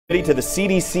To the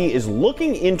CDC is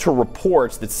looking into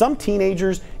reports that some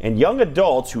teenagers and young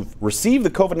adults who've received the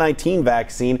COVID-19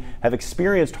 vaccine have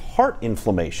experienced heart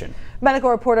inflammation.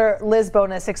 Medical reporter Liz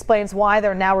Bonus explains why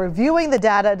they're now reviewing the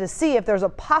data to see if there's a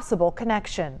possible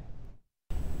connection.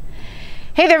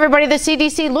 Hey there, everybody. The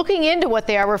CDC looking into what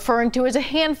they are referring to as a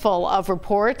handful of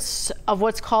reports of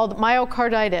what's called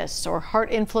myocarditis or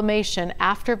heart inflammation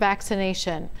after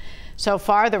vaccination. So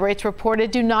far, the rates reported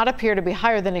do not appear to be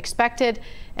higher than expected,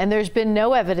 and there's been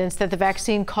no evidence that the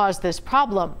vaccine caused this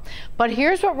problem. But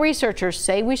here's what researchers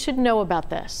say we should know about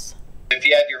this. If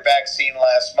you had your vaccine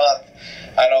last month,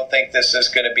 I don't think this is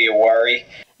going to be a worry.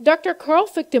 Dr. Carl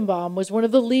Fichtenbaum was one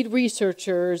of the lead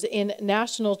researchers in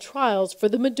national trials for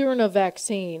the Moderna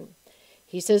vaccine.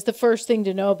 He says the first thing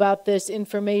to know about this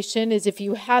information is if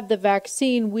you had the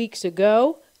vaccine weeks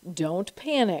ago, don't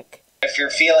panic. If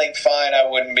you're feeling fine, I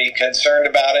wouldn't be concerned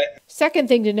about it. Second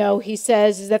thing to know, he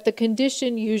says, is that the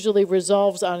condition usually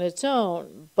resolves on its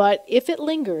own. But if it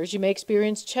lingers, you may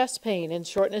experience chest pain and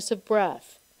shortness of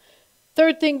breath.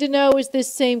 Third thing to know is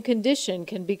this same condition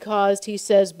can be caused, he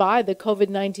says, by the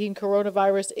COVID-19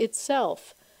 coronavirus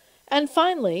itself. And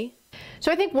finally,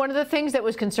 so I think one of the things that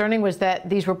was concerning was that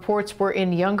these reports were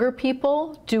in younger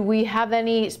people. Do we have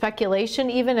any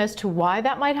speculation even as to why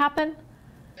that might happen?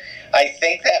 I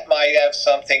think that might have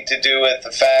something to do with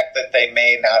the fact that they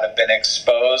may not have been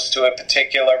exposed to a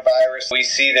particular virus. We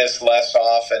see this less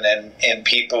often in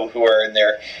people who are in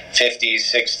their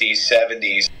 50s, 60s,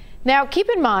 70s. Now, keep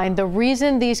in mind, the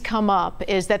reason these come up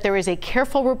is that there is a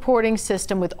careful reporting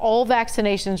system with all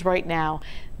vaccinations right now.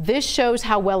 This shows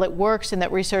how well it works and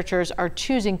that researchers are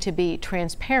choosing to be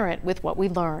transparent with what we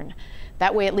learn.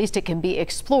 That way, at least it can be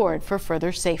explored for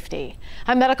further safety.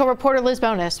 I'm medical reporter Liz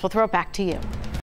Bonus. We'll throw it back to you.